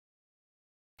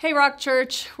Hey Rock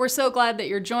Church, we're so glad that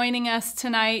you're joining us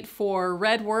tonight for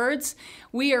Red Words.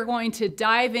 We are going to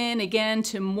dive in again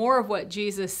to more of what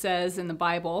Jesus says in the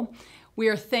Bible. We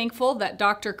are thankful that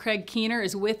Dr. Craig Keener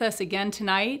is with us again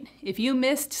tonight. If you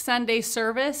missed Sunday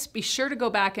service, be sure to go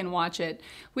back and watch it.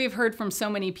 We have heard from so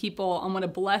many people on what a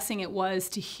blessing it was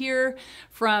to hear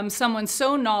from someone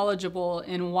so knowledgeable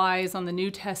and wise on the New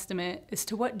Testament as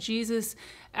to what Jesus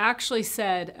actually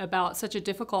said about such a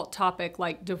difficult topic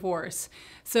like divorce.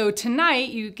 So tonight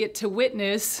you get to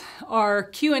witness our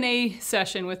Q&A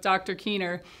session with Dr.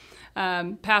 Keener.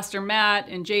 Pastor Matt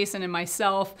and Jason and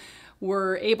myself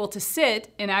were able to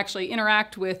sit and actually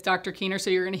interact with Dr. Keener. So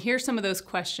you're going to hear some of those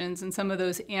questions and some of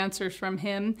those answers from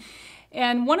him.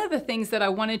 And one of the things that I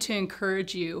wanted to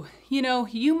encourage you,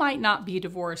 you might not be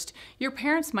divorced. Your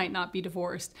parents might not be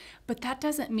divorced, but that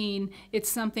doesn't mean it's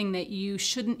something that you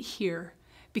shouldn't hear,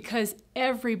 because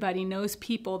everybody knows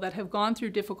people that have gone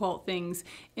through difficult things.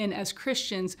 And as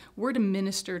Christians, we're to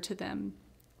minister to them.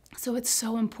 So it's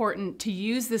so important to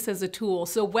use this as a tool.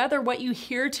 So whether what you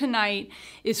hear tonight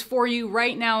is for you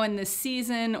right now in this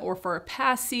season or for a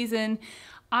past season,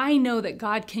 I know that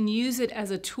God can use it as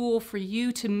a tool for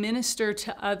you to minister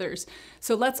to others.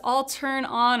 So let's all turn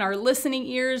on our listening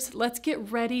ears. Let's get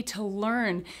ready to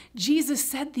learn. Jesus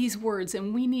said these words,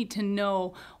 and we need to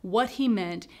know what he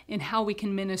meant and how we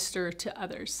can minister to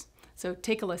others. So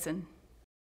take a listen.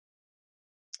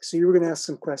 So you were going to ask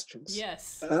some questions.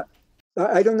 Yes.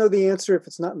 I don't know the answer if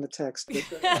it's not in the text.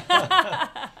 But,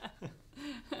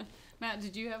 Matt,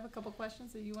 did you have a couple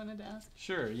questions that you wanted to ask?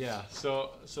 Sure, yeah.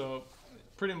 So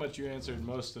pretty much you answered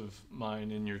most of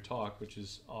mine in your talk, which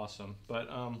is awesome. But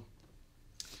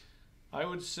I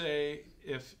would say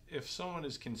if someone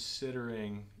is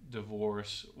considering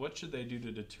divorce, what should they do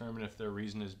to determine if their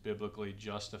reason is biblically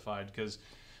justified? Because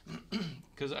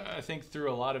I think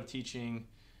through a lot of teaching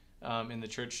in the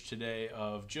church today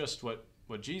of just what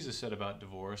Jesus said about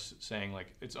divorce, saying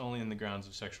like it's only in the grounds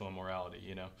of sexual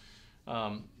immorality,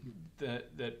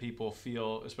 that people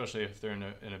feel, especially if they're in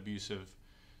an abusive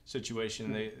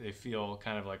situation, they feel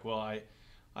kind of like, well,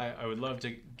 I would love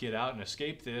to get out and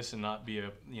escape this and not be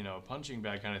a punching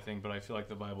bag kind of thing, but I feel like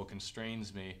the Bible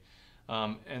constrains me.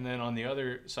 And then on the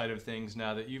other side of things,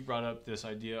 now that you've brought up this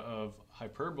idea of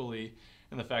hyperbole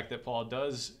and the fact that Paul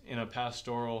does, in a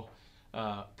pastoral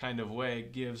kind of way,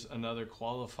 gives another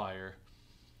qualifier,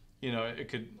 it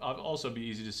could also be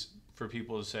easy for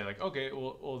people to say like, okay,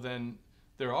 well then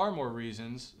there are more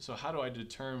reasons. So how do I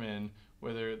determine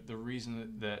whether the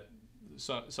reason that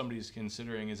somebody's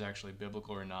considering is actually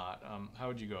biblical or not? How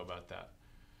would you go about that?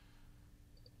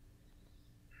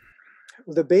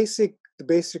 well, the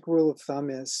basic rule of thumb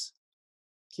is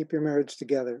keep your marriage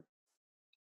together,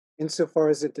 insofar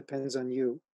as it depends on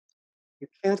you. You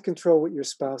can't control what your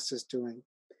spouse is doing.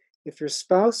 If your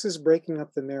spouse is breaking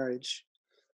up the marriage,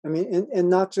 and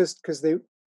not just because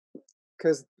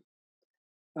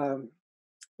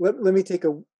let me take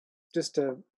a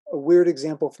weird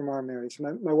example from our marriage.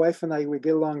 My wife and I, we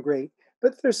get along great,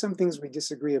 but there's some things we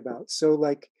disagree about. So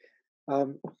like,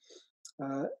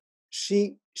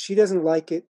 she doesn't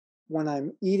like it when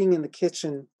I'm eating in the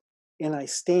kitchen and I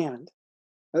stand,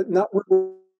 not, but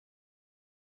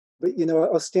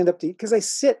I'll stand up to eat because I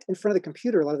sit in front of the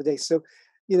computer a lot of the day. So,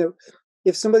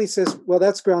 if somebody says, well,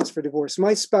 that's grounds for divorce,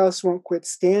 my spouse won't quit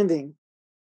standing.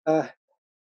 And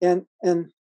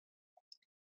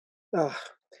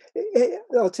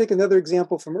I'll take another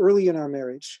example from early in our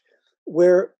marriage,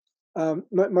 where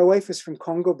my wife is from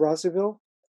Congo, Brazzaville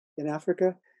in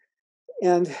Africa.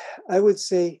 And I would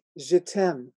say, je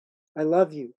t'aime, I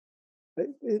love you.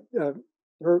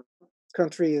 Her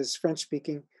country is French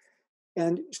speaking.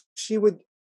 And she would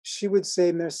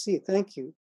say, merci, thank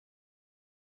you.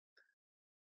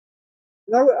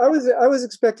 I was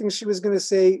expecting she was going to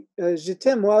say, je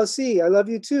t'aime, moi aussi, I love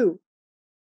you too.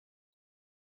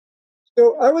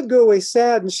 So I would go away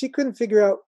sad, and she couldn't figure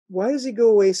out, why does he go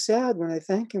away sad when I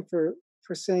thank him for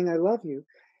saying I love you?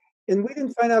 And we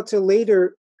didn't find out till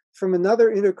later from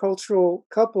another intercultural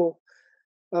couple.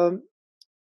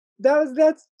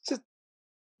 That's just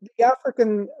the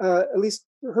African, at least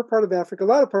her part of Africa, a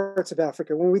lot of parts of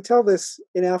Africa. When we tell this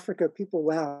in Africa, people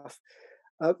laugh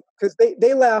because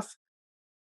they laugh.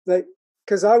 Like,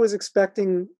 because I was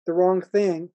expecting the wrong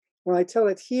thing. When I tell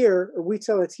it here, or we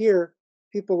tell it here,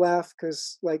 people laugh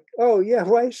because, like, oh yeah,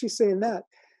 why is she saying that?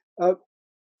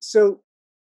 So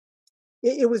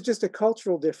it was just a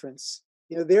cultural difference.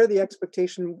 There the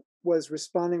expectation was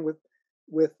responding with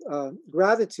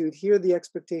gratitude. Here the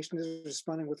expectation is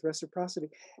responding with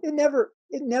reciprocity. It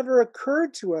never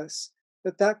occurred to us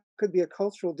that could be a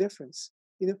cultural difference.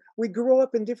 We grew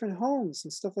up in different homes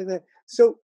and stuff like that.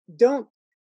 So don't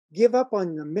give up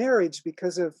on the marriage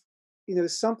because of,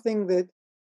 something that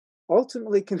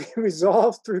ultimately can be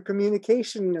resolved through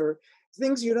communication or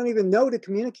things you don't even know to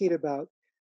communicate about.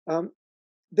 Um,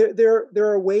 there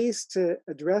are ways to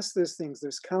address those things.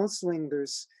 There's counseling.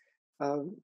 There's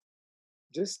um,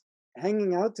 just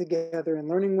hanging out together and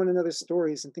learning one another's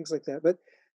stories and things like that.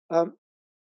 Um,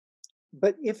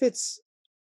 but if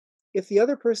the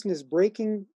other person is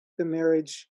breaking the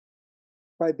marriage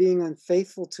by being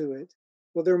unfaithful to it,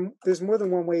 well, there's more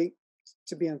than one way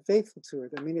to be unfaithful to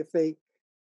it. I mean, if they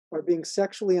are being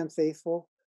sexually unfaithful,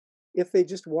 if they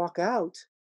just walk out,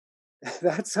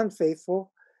 that's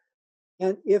unfaithful.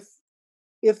 And if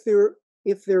they're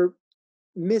if they're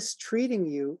mistreating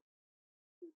you,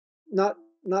 not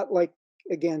like,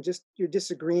 again, just you're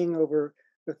disagreeing over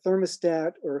the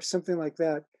thermostat or something like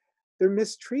that, they're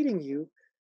mistreating you,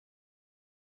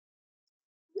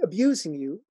 abusing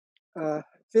you, uh,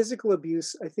 physical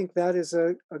abuse. I think that is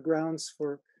a grounds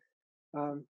for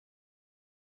um,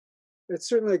 it's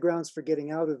certainly a grounds for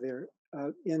getting out of there.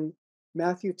 In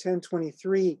Matthew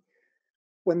 10:23,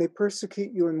 when they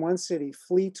persecute you in one city,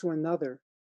 flee to another.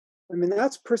 I mean,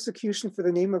 that's persecution for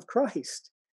the name of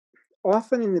Christ.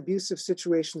 Often in abusive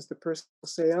situations, the person will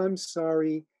say, I'm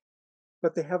sorry,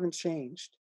 but they haven't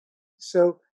changed.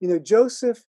 So,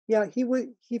 Joseph, yeah,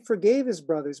 he forgave his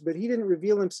brothers, but he didn't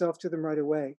reveal himself to them right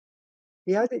away.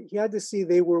 He had to see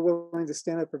they were willing to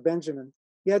stand up for Benjamin.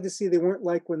 He had to see they weren't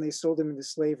like when they sold him into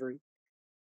slavery.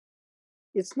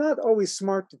 It's not always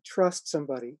smart to trust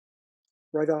somebody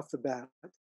right off the bat,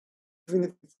 even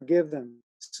if you forgive them.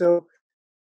 So,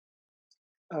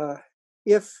 uh,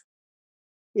 if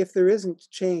there isn't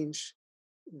change,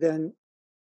 then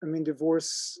I mean,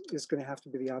 divorce is going to have to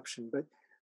be the option. But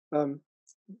um,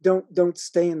 don't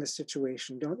stay in the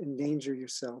situation. Don't endanger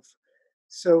yourself.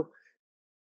 So,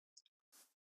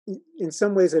 in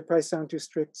some ways, I probably sound too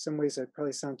strict. Some ways, I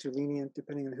probably sound too lenient,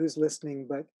 depending on who's listening.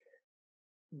 But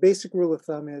basic rule of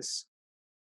thumb is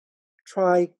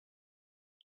try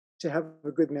to have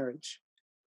a good marriage.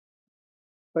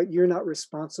 But you're not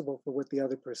responsible for what the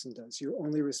other person does. You're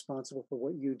only responsible for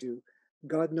what you do.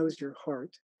 God knows your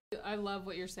heart. I love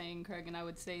what you're saying, Craig, and I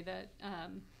would say that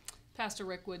Pastor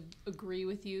Rick would agree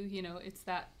with you. It's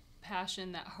that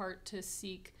passion, that heart to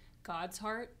seek God's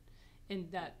heart, and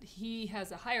that he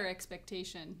has a higher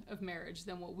expectation of marriage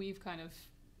than what we've kind of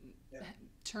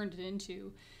turned it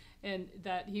into. And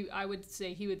that he would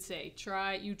say,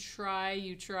 try.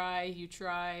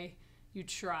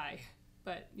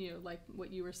 But, like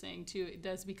what you were saying too, it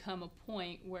does become a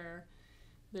point where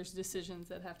there's decisions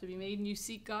that have to be made and you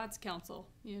seek God's counsel.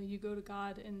 You go to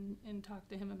God and talk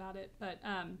to him about it. But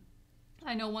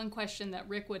I know one question that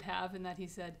Rick would have, and that he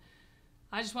said,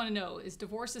 I just want to know, is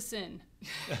divorce a sin?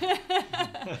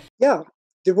 Yeah,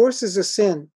 divorce is a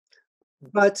sin,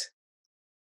 but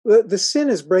the sin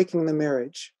is breaking the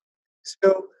marriage.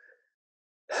 So,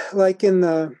 like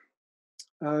uh,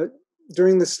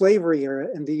 during the slavery era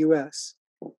in the U.S.,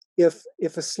 if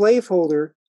a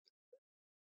slaveholder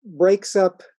breaks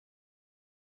up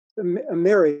a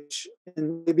marriage,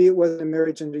 and maybe it wasn't a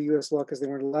marriage under U.S. law because they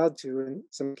weren't allowed to in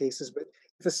some cases, but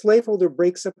if a slaveholder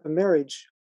breaks up a marriage,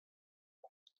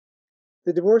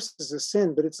 the divorce is a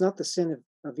sin, but it's not the sin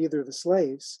of either of the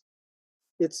slaves.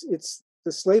 It's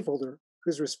the slaveholder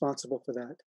who's responsible for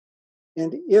that.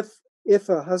 And if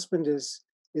a husband is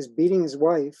beating his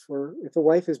wife, or if a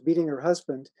wife is beating her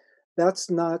husband, that's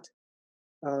not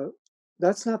uh,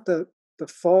 the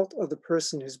fault of the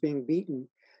person who's being beaten.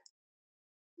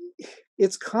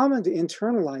 It's common to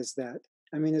internalize that.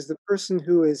 I mean, as the person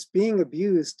who is being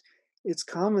abused, it's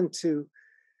common to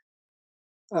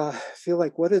feel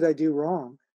like, what did I do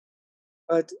wrong?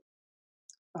 But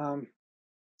um,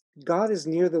 God is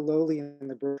near the lowly and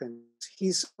the broken.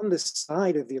 He's on the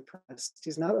side of the oppressed.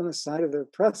 He's not on the side of the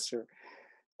oppressor.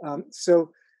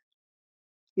 So,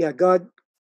 yeah, God,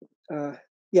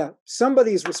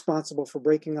 somebody is responsible for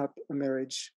breaking up a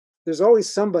marriage. There's always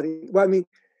somebody.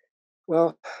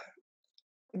 Well,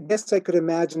 I guess I could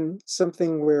imagine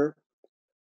something where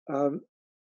um,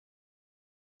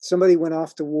 somebody went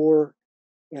off to war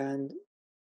and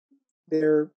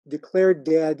they're declared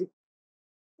dead,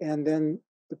 and then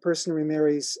the person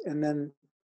remarries, and then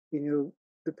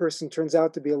the person turns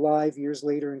out to be alive years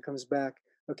later and comes back.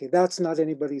 Okay, that's not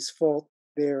anybody's fault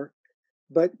there.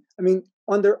 But I mean,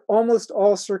 under almost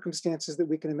all circumstances that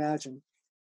we can imagine,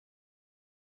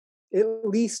 at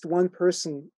least one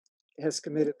person has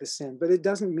committed the sin, but it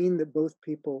doesn't mean that both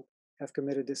people have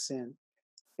committed a sin.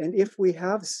 And if we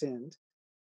have sinned,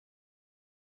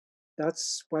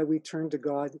 that's why we turn to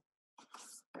God.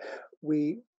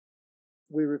 We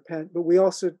repent, but we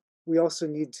also we also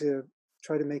need to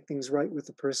try to make things right with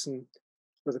the person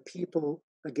or the people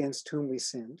against whom we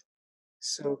sinned.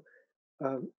 So,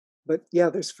 but yeah,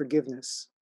 there's forgiveness.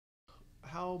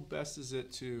 How best is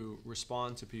it to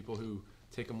respond to people who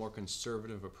take a more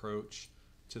conservative approach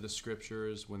to the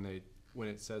scriptures when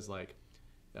it says like,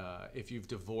 if you've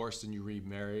divorced and you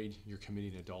remarried, you're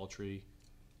committing adultery,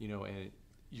 and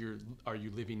are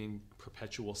you living in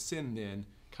perpetual sin then?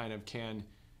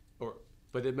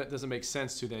 But it doesn't make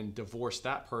sense to then divorce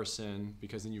that person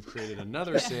because then you've created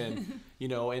another sin,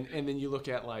 and then you look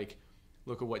at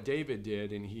what David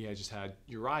did, and he had just had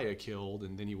Uriah killed,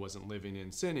 and then he wasn't living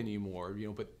in sin anymore,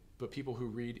 but people who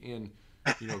read in,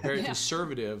 very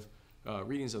conservative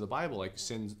readings of the Bible, like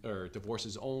sins or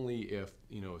divorces only if,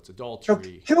 it's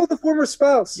adultery. Kill the former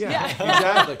spouse. Yeah,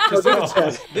 exactly. 'Cause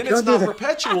then it's not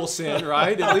perpetual sin,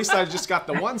 right? At least I just got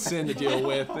the one sin to deal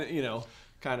with,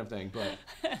 kind of thing.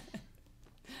 But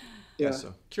yeah,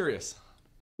 so curious.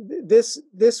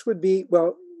 This would be,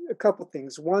 well, a couple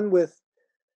things. One, with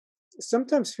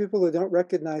sometimes people who don't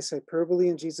recognize hyperbole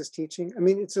in Jesus' teaching. I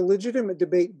mean, it's a legitimate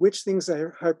debate which things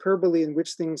are hyperbole and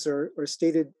which things are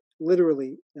stated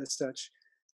literally as such.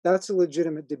 That's a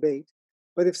legitimate debate.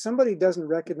 But if somebody doesn't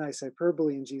recognize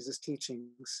hyperbole in Jesus'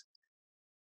 teachings,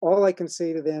 all I can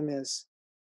say to them is,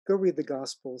 go read the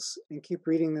Gospels and keep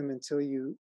reading them until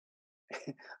you.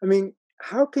 I mean,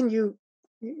 how can you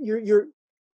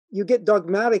get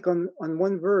dogmatic on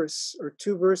one verse or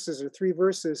two verses or three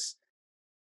verses,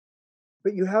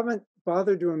 but you haven't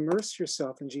bothered to immerse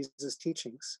yourself in Jesus'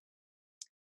 teachings.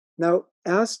 Now,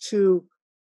 as to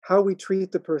how we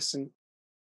treat the person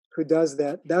who does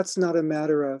that, that's not a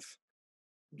matter of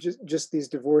just these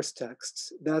divorce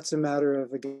texts. That's a matter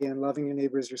of, again, loving your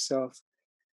neighbor as yourself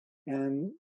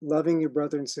and loving your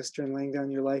brother and sister and laying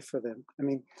down your life for them. I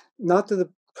mean, not to the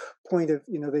point of,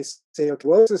 they say, okay,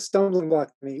 well, it's a stumbling block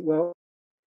to me. Well,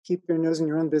 keep your nose in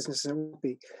your own business and it won't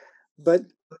be. But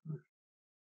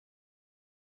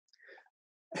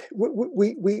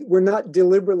we're not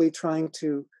deliberately trying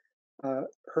to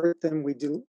hurt them.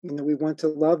 We want to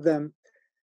love them.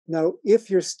 Now, if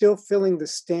you're still feeling the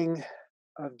sting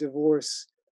of divorce,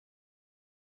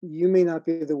 you may not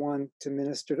be the one to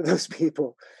minister to those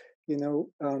people,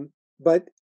 but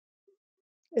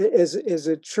as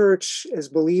a church, as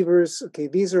believers, okay,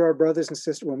 these are our brothers and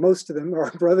sisters. Well, most of them are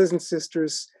our brothers and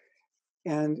sisters.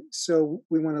 And so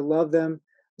we want to love them,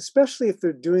 especially if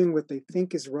they're doing what they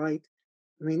think is right.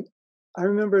 I mean, I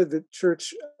remember the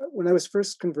church, when I was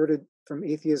first converted from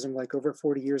atheism, like over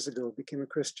 40 years ago, became a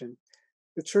Christian.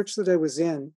 The church that I was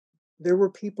in, there were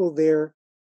people there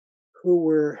who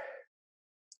were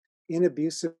in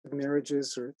abusive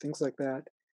marriages or things like that.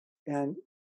 And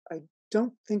I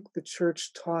don't think the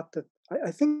church taught that.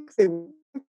 I think the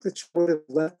church would have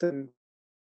let them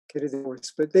get a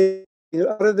divorce, but they,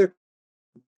 out of their,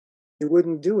 they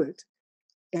wouldn't do it.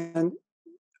 And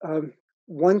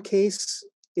one case,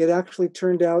 it actually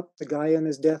turned out the guy on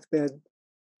his deathbed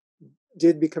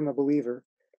did become a believer,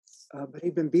 but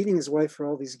he'd been beating his wife for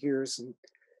all these years. And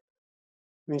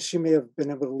I mean, she may have been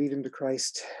able to lead him to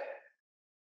Christ,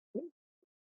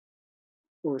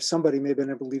 or somebody may have been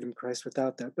able to lead him to Christ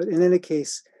without that. But in any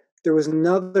case, there was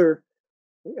another,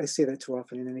 I say that too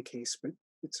often in any case, but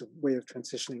it's a way of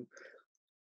transitioning.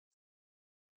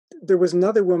 There was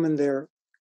another woman there.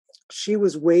 She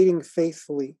was waiting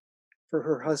faithfully for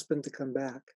her husband to come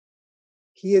back.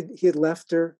 He had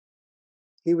left her.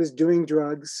 He was doing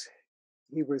drugs.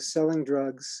 He was selling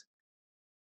drugs.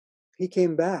 He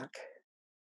came back,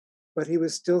 but he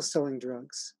was still selling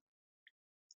drugs.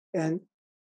 And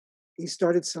he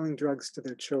started selling drugs to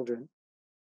their children.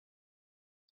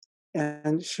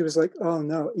 And she was like, oh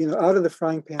no, out of the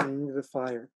frying pan and into the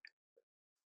fire.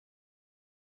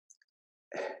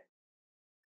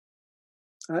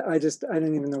 I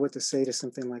don't even know what to say to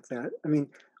something like that. I mean,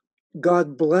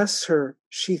 God bless her.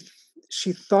 She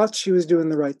thought she was doing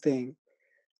the right thing.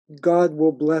 God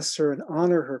will bless her and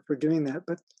honor her for doing that.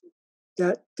 But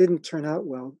that didn't turn out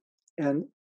well. And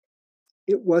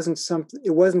it wasn't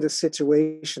a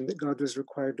situation that God was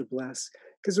required to bless,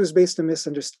 because it was based on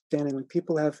misunderstanding. When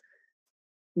people have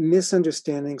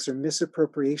misunderstandings or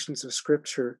misappropriations of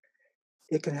scripture,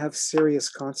 it can have serious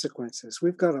consequences.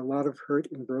 We've got a lot of hurt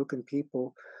and broken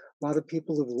people, a lot of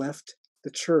people who've left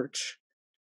the church,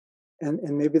 and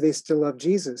maybe they still love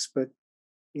Jesus, but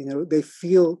they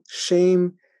feel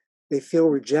shame, they feel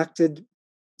rejected.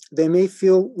 They may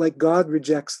feel like God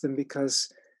rejects them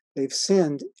because they've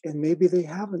sinned, and maybe they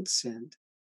haven't sinned.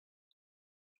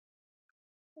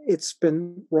 It's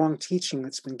been wrong teaching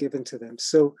that's been given to them.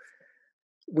 So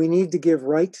we need to give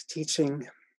right teaching,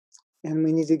 and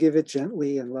we need to give it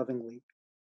gently and lovingly.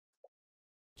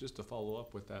 just to follow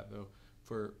up with that though,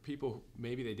 for people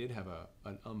maybe they did have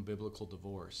an unbiblical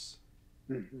divorce,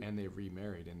 and they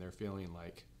remarried and they're feeling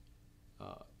like,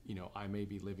 I may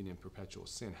be living in perpetual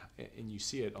sin, and you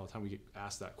see it all the time. We get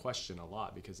asked that question a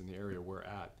lot because in the area we're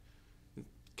at,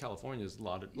 California, is a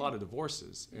lot of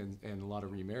divorces and a lot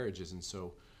of remarriages, and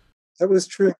so that was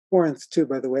true in Corinth too,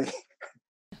 by the way.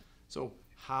 So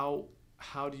how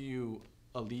do you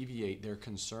alleviate their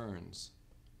concerns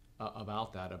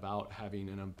about that, about having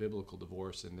an unbiblical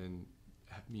divorce and then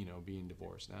being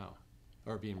divorced now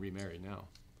or being remarried now?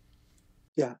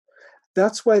 Yeah,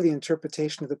 that's why the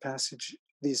interpretation of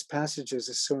these passages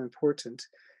is so important,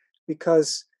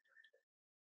 because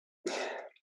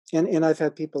and I've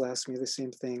had people ask me the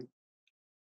same thing,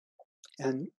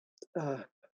 and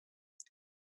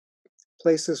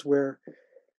places where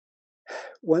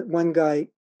one guy,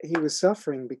 he was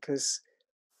suffering because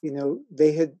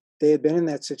they had been in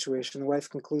that situation. The wife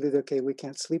concluded, okay, we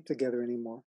can't sleep together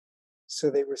anymore, so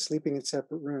they were sleeping in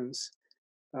separate rooms,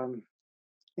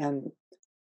 and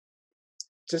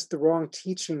just the wrong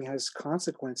teaching has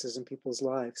consequences in people's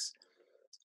lives.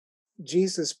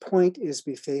 Jesus' point is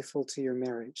be faithful to your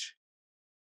marriage.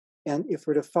 And if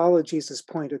we're to follow Jesus'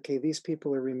 point, okay, these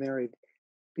people are remarried,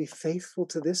 be faithful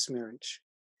to this marriage.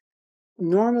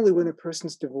 Normally, when a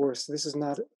person's divorced, this is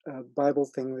not a Bible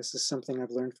thing. This is something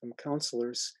I've learned from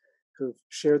counselors who've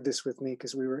shared this with me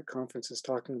because we were at conferences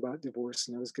talking about divorce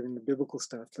and I was giving the biblical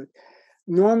stuff. But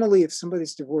normally, if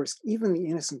somebody's divorced, even the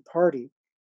innocent party,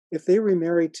 if they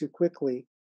remarry too quickly,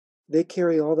 they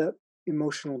carry all that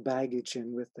emotional baggage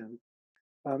in with them.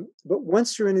 But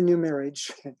once you're in a new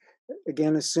marriage,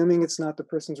 again, assuming it's not the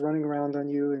person's running around on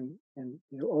you and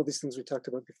all these things we talked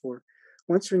about before,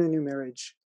 once you're in a new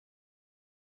marriage,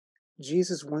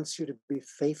 Jesus wants you to be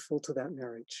faithful to that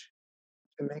marriage,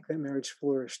 to make that marriage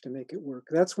flourish, to make it work.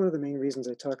 That's one of the main reasons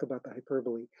I talk about the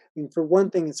hyperbole. I mean, for one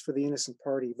thing, it's for the innocent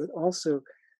party, but also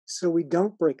so we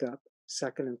don't break up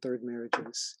second and third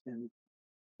marriages, and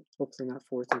hopefully not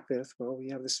fourth and fifth. Well, we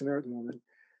have the Samaritan woman.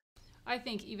 I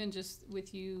think even just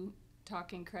with you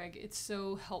talking, Craig, it's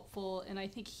so helpful, and I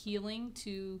think healing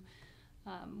to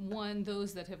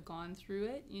those that have gone through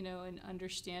it, and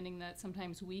understanding that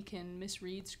sometimes we can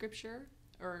misread scripture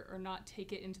or not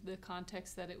take it into the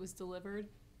context that it was delivered.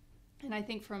 And I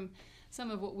think from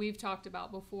some of what we've talked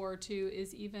about before too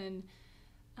is even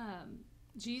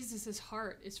Jesus's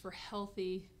heart is for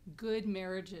healthy, good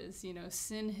marriages.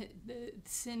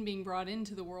 Sin being brought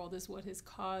into the world is what has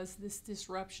caused this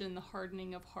disruption, the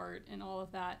hardening of heart, and all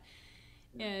of that.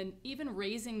 And even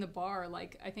raising the bar,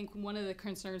 like I think one of the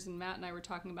concerns, and Matt and I were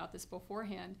talking about this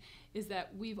beforehand, is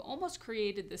that we've almost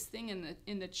created this thing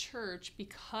in the church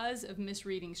because of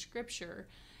misreading scripture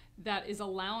that is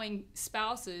allowing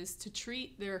spouses to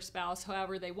treat their spouse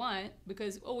however they want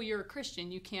because, oh, you're a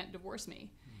Christian, you can't divorce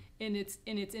me. And it's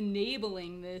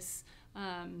enabling this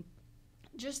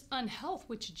just unhealth,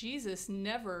 which Jesus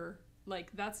never,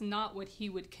 that's not what he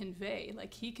would convey.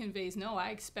 He conveys, no, I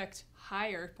expect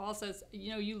higher. Paul says,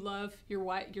 you love your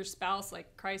wife, your spouse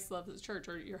like Christ loves the church,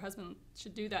 or your husband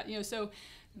should do that. So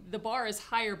the bar is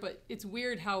higher, but it's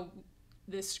weird how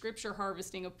this scripture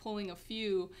harvesting of pulling a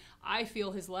few, I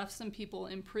feel, has left some people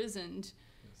imprisoned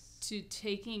to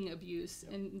taking abuse,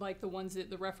 and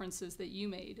the references that you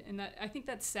made. And that, I think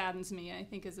that saddens me. I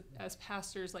think as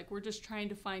pastors, we're just trying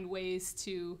to find ways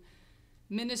to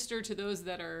minister to those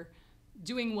that are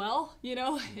doing well,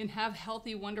 and have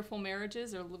healthy, wonderful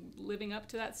marriages or living up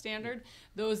to that standard.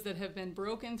 Those that have been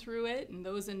broken through it, and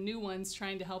those and new ones,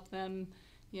 trying to help them,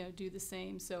 do the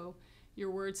same. So your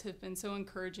words have been so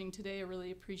encouraging today. I really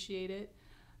appreciate it.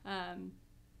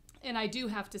 And I do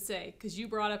have to say, because you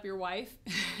brought up your wife,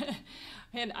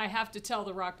 and I have to tell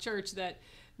the Rock Church that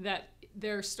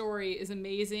their story is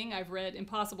amazing. I've read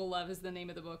Impossible Love is the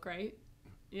name of the book, right?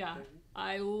 Yeah,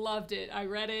 I loved it. I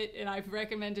read it, and I've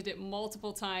recommended it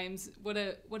multiple times. What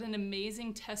an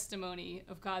amazing testimony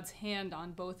of God's hand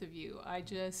on both of you. I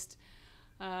just,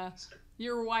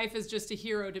 your wife is just a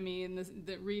hero to me, and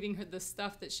reading the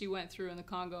stuff that she went through in the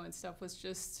Congo and stuff was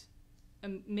just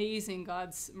amazing,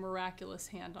 God's miraculous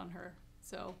hand on her.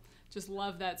 So just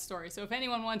love that story. So if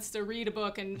anyone wants to read a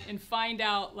book and find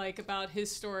out about his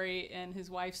story and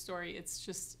his wife's story, it's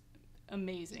just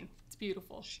amazing. It's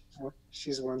beautiful.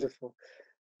 She's wonderful.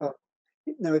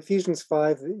 Now, Ephesians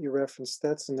 5 that you referenced,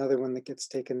 that's another one that gets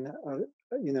taken,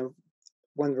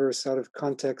 one verse out of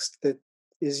context that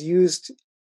is used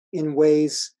in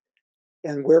ways.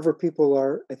 And wherever people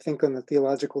are, I think, on the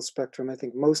theological spectrum, I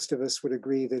think most of us would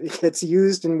agree that it gets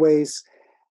used in ways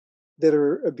that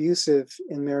are abusive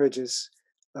in marriages.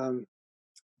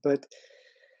 But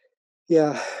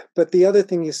Yeah, but the other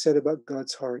thing you said about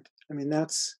God's heart, I mean,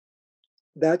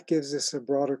 that gives us a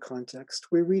broader context.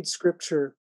 We read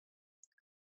scripture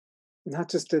not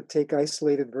just to take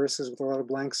isolated verses with a lot of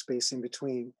blank space in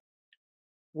between.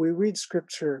 We read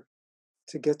scripture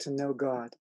to get to know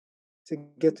God, to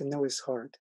get to know his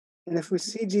heart. And if we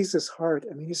see Jesus' heart,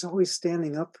 I mean, he's always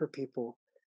standing up for people.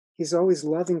 He's always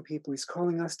loving people. He's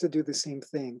calling us to do the same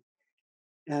thing.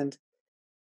 And,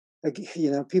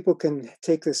 people can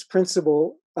take this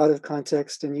principle out of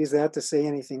context and use that to say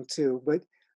anything too. But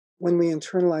when we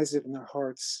internalize it in our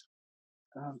hearts,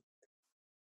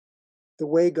 the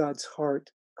way God's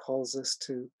heart calls us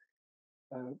to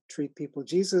treat people.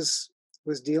 Jesus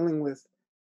was dealing with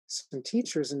some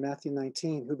teachers in Matthew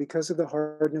 19 who, because of the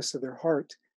hardness of their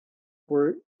heart,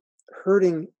 were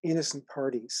hurting innocent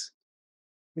parties.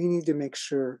 We need to make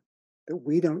sure that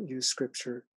we don't use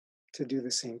scripture to do the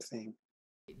same thing.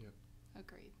 Yep.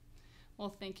 Agreed. Well,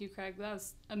 thank you, Craig. That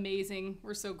was amazing.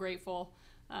 We're so grateful.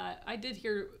 I did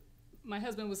hear, my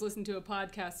husband was listening to a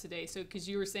podcast today, so because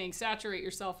you were saying saturate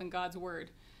yourself in God's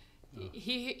word. Oh.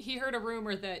 He heard a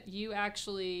rumor that you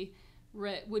actually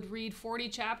would read 40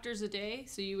 chapters a day,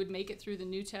 so you would make it through the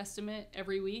New Testament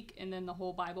every week and then the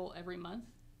whole Bible every month?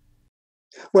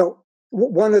 Well,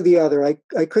 one or the other. I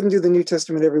couldn't do the New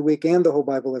Testament every week and the whole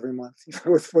Bible every month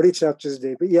with 40 chapters a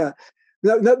day. But yeah,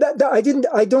 no, that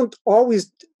I don't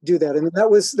always do that. I mean,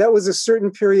 that was a certain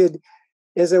period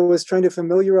as I was trying to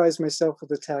familiarize myself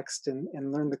with the text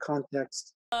and learn the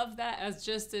context. I love that as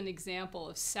just an example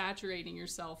of saturating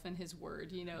yourself in his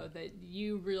word, that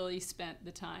you really spent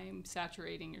the time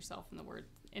saturating yourself in the word,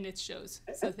 and it shows.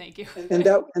 So thank you. And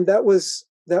that was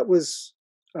I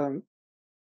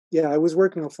was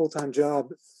working a full-time job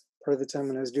part of the time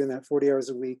when I was doing that, 40 hours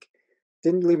a week.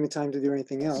 Didn't leave me time to do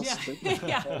anything else. Yeah. But,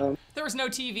 yeah. There was no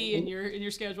TV in your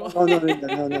schedule. Oh no.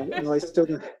 I still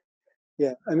don't.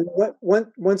 Yeah, I mean,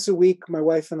 once a week, my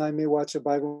wife and I may watch a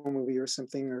Bible movie or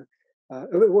something, or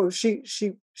well, she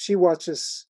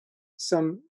watches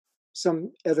some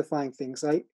edifying things.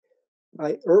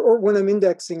 Or when I'm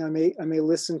indexing, I may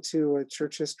listen to a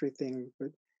church history thing. But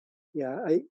yeah,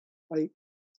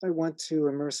 I want to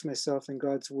immerse myself in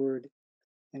God's word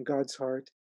and God's heart.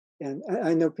 And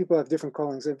I know people have different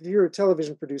callings. If you're a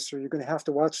television producer, you're going to have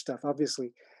to watch stuff,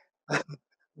 obviously.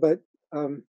 But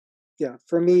yeah,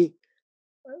 for me,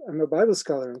 I'm a Bible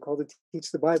scholar. I'm called to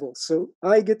teach the Bible. So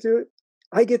I get to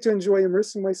enjoy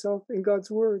immersing myself in God's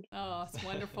word. Oh, it's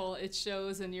wonderful. It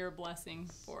shows, and you're a blessing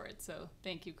for it. So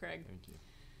thank you, Craig. Thank you.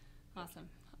 Awesome.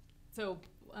 So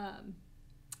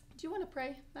do you want to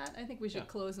pray, Matt? I think we should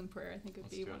close in prayer. I think it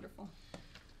would be wonderful.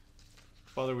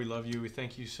 Father, we love you. We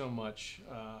thank you so much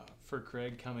for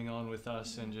Craig coming on with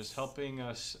us and just helping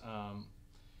us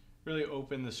really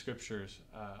open the scriptures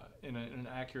in an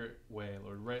accurate way,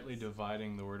 Lord, rightly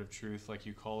dividing the word of truth like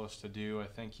you call us to do. I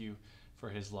thank you for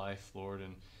his life, Lord,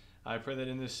 and I pray that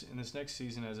in this next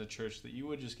season as a church that you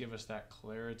would just give us that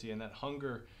clarity and that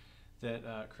hunger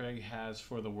that Craig has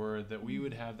for the word, that we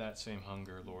would have that same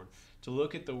hunger, Lord, to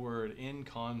look at the word in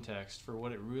context for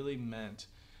what it really meant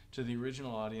to the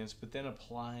original audience, but then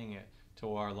applying it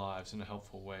to our lives in a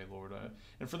helpful way, Lord.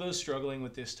 And for those struggling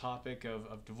with this topic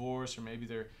of divorce, or maybe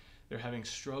they're having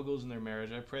struggles in their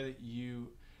marriage, I pray that you,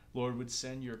 Lord, would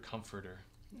send your comforter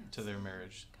to their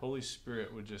marriage. Holy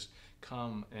Spirit would just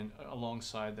come and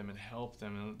alongside them and help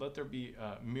them, and let there be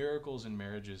miracles in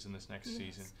marriages in this next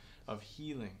season of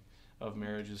healing of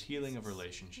marriages, healing of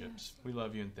relationships. We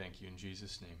love you and thank you in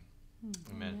Jesus' name.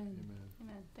 Amen.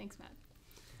 Amen. Thanks, Matt.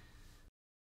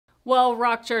 Well,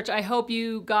 Rock Church, I hope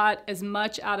you got as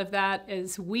much out of that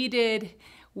as we did.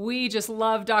 We just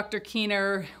love Dr.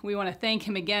 Keener. We want to thank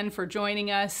him again for joining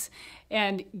us,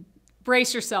 and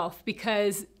brace yourself,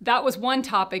 because that was one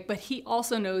topic, but he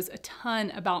also knows a ton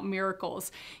about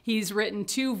miracles. He's written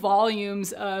 2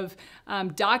 volumes of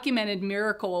documented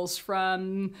miracles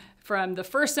from the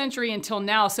first century until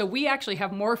now. So we actually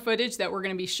have more footage that we're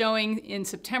going to be showing in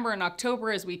September and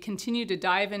October as we continue to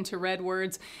dive into Red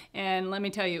Words. And let me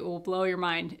tell you, it will blow your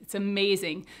mind. It's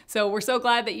amazing. So we're so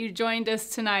glad that you joined us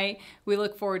tonight. We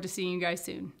look forward to seeing you guys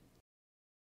soon.